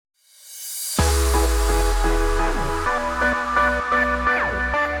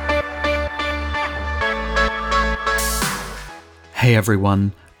Hey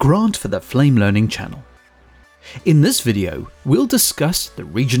everyone, Grant for the Flame Learning channel. In this video, we'll discuss the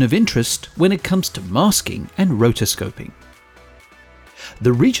region of interest when it comes to masking and rotoscoping.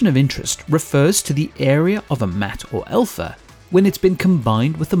 The region of interest refers to the area of a matte or alpha when it's been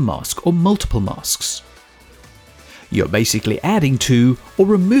combined with a mask or multiple masks. You're basically adding to or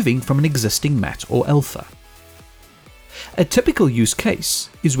removing from an existing matte or alpha. A typical use case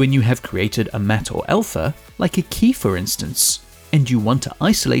is when you have created a matte or alpha, like a key for instance, and you want to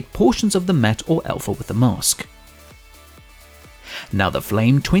isolate portions of the matte or alpha with a mask. Now the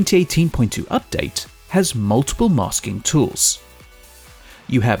Flame 2018.2 update has multiple masking tools.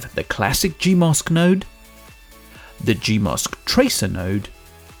 You have the Classic Gmask node, the Gmask Tracer node,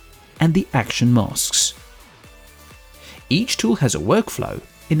 and the Action masks. Each tool has a workflow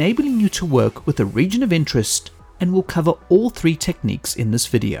enabling you to work with a region of interest, and we'll cover all three techniques in this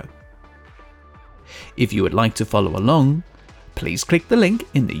video. If you would like to follow along, please click the link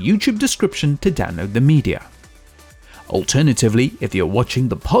in the YouTube description to download the media. Alternatively, if you're watching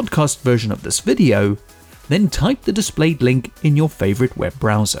the podcast version of this video, then type the displayed link in your favorite web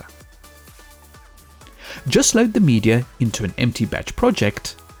browser. Just load the media into an empty batch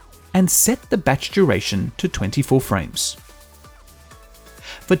project and set the batch duration to 24 frames.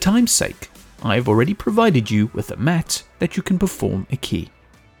 For time's sake, I've already provided you with a matte that you can perform a key.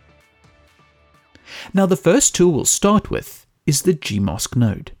 Now the first tool we'll start with is the Gmask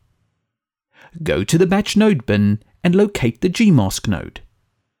node. Go to the batch node bin and locate the Gmask node.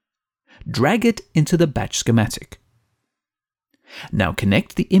 Drag it into the batch schematic. Now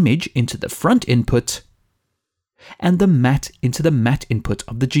connect the image into the front input and the matte into the matte input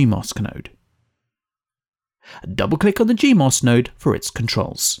of the Gmask node. Double-click on the Gmask node for its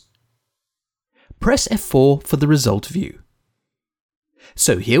controls. Press F4 for the result view.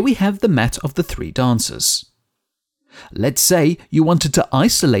 So here we have the matte of the three dancers. Let's say you wanted to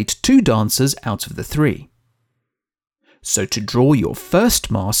isolate two dancers out of the three. So to draw your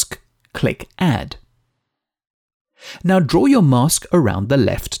first mask, click Add. Now draw your mask around the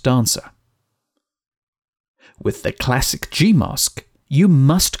left dancer. With the Classic Gmask, you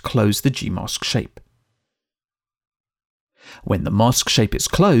must close the Gmask shape. When the mask shape is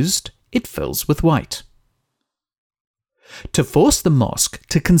closed, it fills with white. To force the mask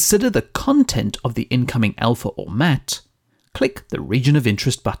to consider the content of the incoming alpha or matte, click the Region of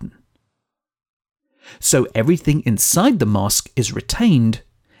Interest button. So everything inside the mask is retained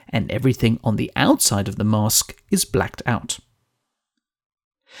and everything on the outside of the mask is blacked out.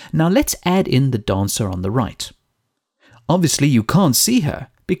 Now let's add in the dancer on the right. Obviously you can't see her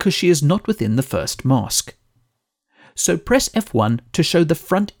because she is not within the first mask. So press F1 to show the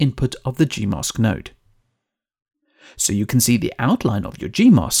front input of the Gmask node. So you can see the outline of your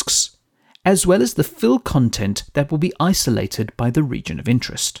Gmasks, as well as the fill content that will be isolated by the region of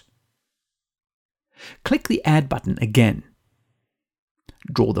interest. Click the Add button again.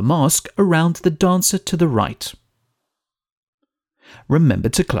 Draw the mask around the dancer to the right. Remember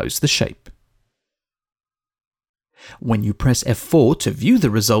to close the shape. When you press F4 to view the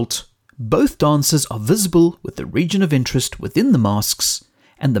result, both dancers are visible with the region of interest within the masks,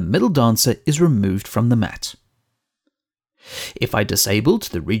 and the middle dancer is removed from the matte. If I disabled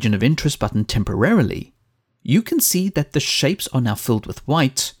the region of interest button temporarily, you can see that the shapes are now filled with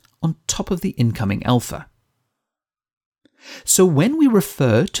white on top of the incoming alpha. So when we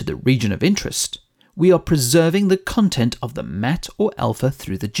refer to the region of interest, we are preserving the content of the matte or alpha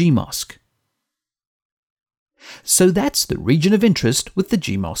through the Gmask. So that's the region of interest with the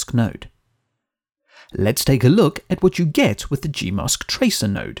Gmask node. Let's take a look at what you get with the Gmask Tracer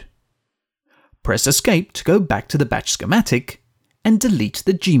node. Press Escape to go back to the batch schematic and delete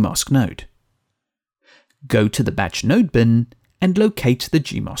the Gmask node. Go to the batch node bin and locate the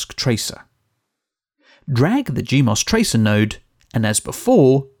Gmask Tracer. Drag the Gmask Tracer node and, as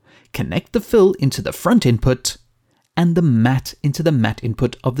before, connect the fill into the front input and the matte into the matte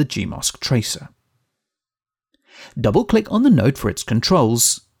input of the Gmask Tracer. Double-click on the node for its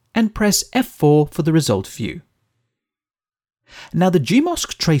controls and press F4 for the result view. Now the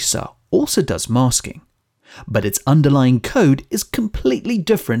Gmask Tracer also does masking, but its underlying code is completely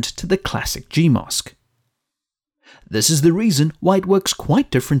different to the Classic Gmask. This is the reason why it works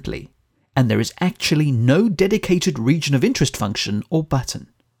quite differently, and there is actually no dedicated region of interest function or button.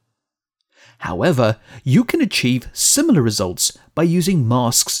 However, you can achieve similar results by using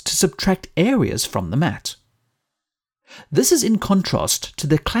masks to subtract areas from the matte. This is in contrast to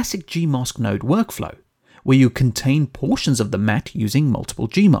the Classic Gmask node workflow, where you contain portions of the matte using multiple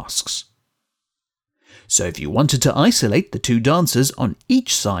Gmasks. So if you wanted to isolate the two dancers on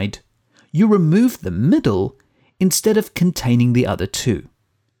each side, you remove the middle instead of containing the other two.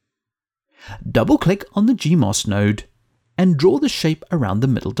 Double-click on the Gmask node and draw the shape around the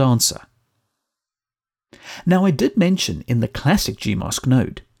middle dancer. Now, I did mention in the Classic Gmask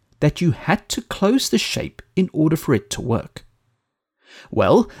node that you had to close the shape in order for it to work.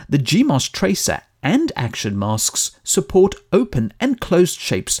 Well, the Gmask tracer and action masks support open and closed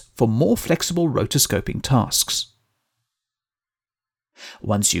shapes for more flexible rotoscoping tasks.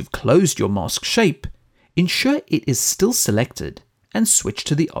 Once you've closed your mask shape, ensure it is still selected and switch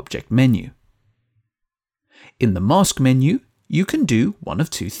to the Object menu. In the Mask menu, you can do one of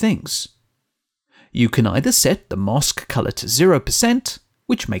two things. You can either set the mask color to 0%,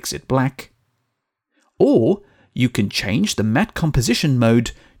 which makes it black, or you can change the matte composition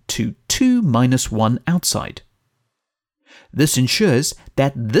mode to 2-1 outside. This ensures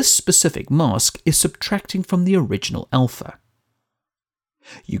that this specific mask is subtracting from the original alpha.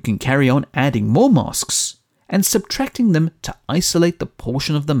 You can carry on adding more masks and subtracting them to isolate the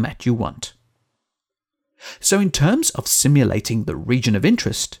portion of the matte you want. So in terms of simulating the region of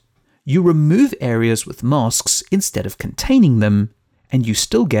interest, you remove areas with masks instead of containing them, and you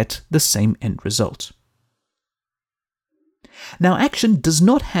still get the same end result. Now, Action does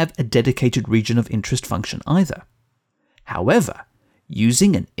not have a dedicated region of interest function either. However,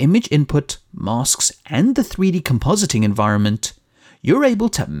 using an image input, masks, and the 3D compositing environment, you're able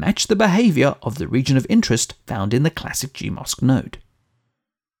to match the behavior of the region of interest found in the Classic Gmask node.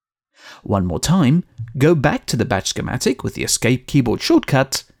 One more time, go back to the batch schematic with the Escape keyboard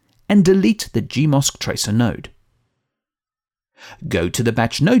shortcut and delete the Gmask tracer node. Go to the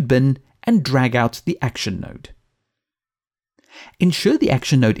batch node bin and drag out the Action node. Ensure the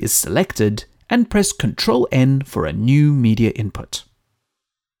Action node is selected and press Ctrl-N for a new media input.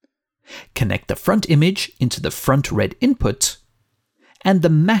 Connect the front image into the front red input and the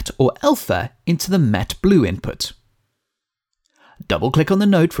matte or alpha into the matte blue input. Double-click on the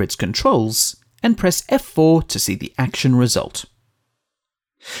node for its controls and press F4 to see the Action result.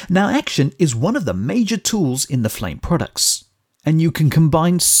 Now, Action is one of the major tools in the Flame products, and you can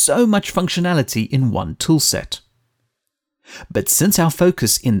combine so much functionality in one toolset. But since our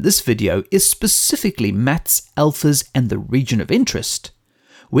focus in this video is specifically mattes, alphas, and the region of interest,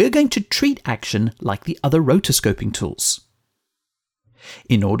 we're going to treat Action like the other rotoscoping tools.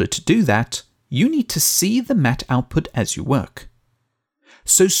 In order to do that, you need to see the matte output as you work.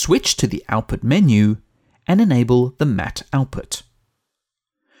 So switch to the Output menu and enable the matte output.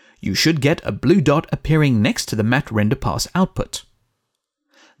 You should get a blue dot appearing next to the matte render pass output.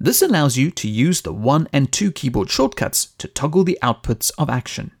 This allows you to use the 1 and 2 keyboard shortcuts to toggle the outputs of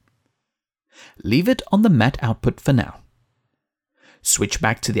Action. Leave it on the matte output for now. Switch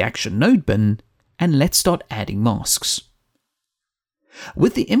back to the Action node bin and let's start adding masks.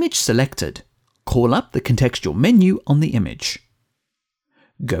 With the image selected, call up the contextual menu on the image.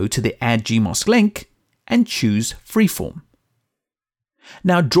 Go to the Add Gmask link and choose Freeform.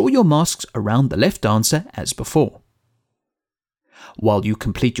 Now draw your masks around the left dancer as before. While you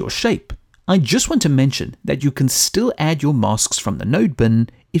complete your shape, I just want to mention that you can still add your masks from the node bin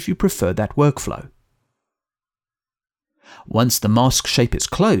if you prefer that workflow. Once the mask shape is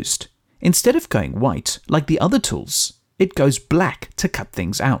closed, instead of going white like the other tools, it goes black to cut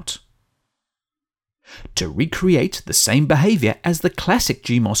things out. To recreate the same behavior as the Classic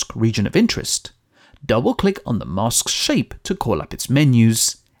Gmask region of interest, double-click on the mask's shape to call up its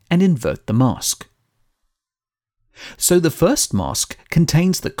menus and invert the mask. So the first mask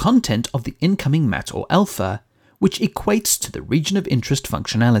contains the content of the incoming matte or alpha, which equates to the region of interest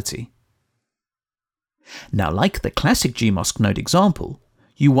functionality. Now, like the Classic Gmask node example,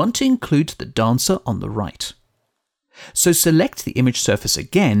 you want to include the dancer on the right. So select the image surface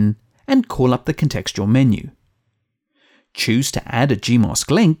again and call up the contextual menu. Choose to add a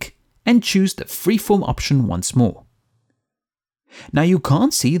Gmask link and choose the Freeform option once more. Now you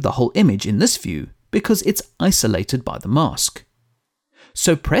can't see the whole image in this view because it's isolated by the mask.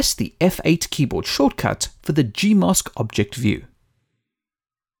 So press the F8 keyboard shortcut for the Gmask object view.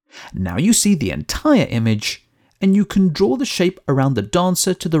 Now you see the entire image and you can draw the shape around the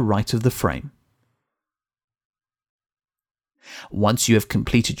dancer to the right of the frame. Once you have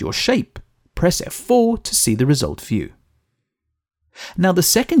completed your shape, press F4 to see the result view. Now the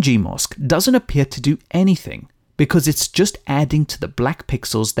second Gmask doesn't appear to do anything because it's just adding to the black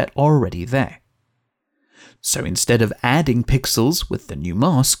pixels that are already there. So instead of adding pixels with the new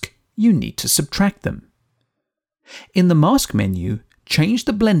mask, you need to subtract them. In the Mask menu, change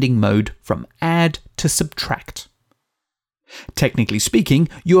the blending mode from Add to Subtract. Technically speaking,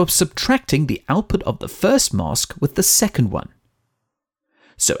 you are subtracting the output of the first mask with the second one.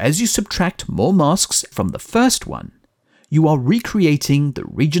 So as you subtract more masks from the first one, you are recreating the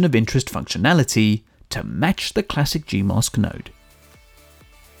region of interest functionality to match the Classic Gmask node.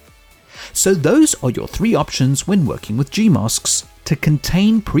 So those are your three options when working with Gmasks to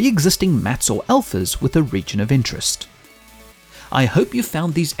contain pre-existing mats or alphas with a region of interest. I hope you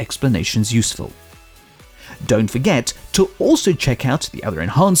found these explanations useful. Don't forget to also check out the other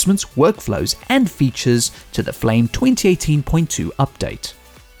enhancements, workflows, and features to the Flame 2018.2 update.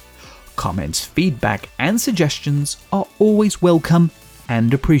 Comments, feedback, and suggestions are always welcome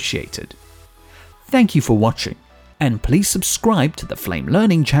and appreciated. Thank you for watching, and please subscribe to the Flame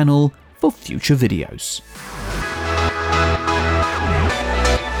Learning channel for future videos.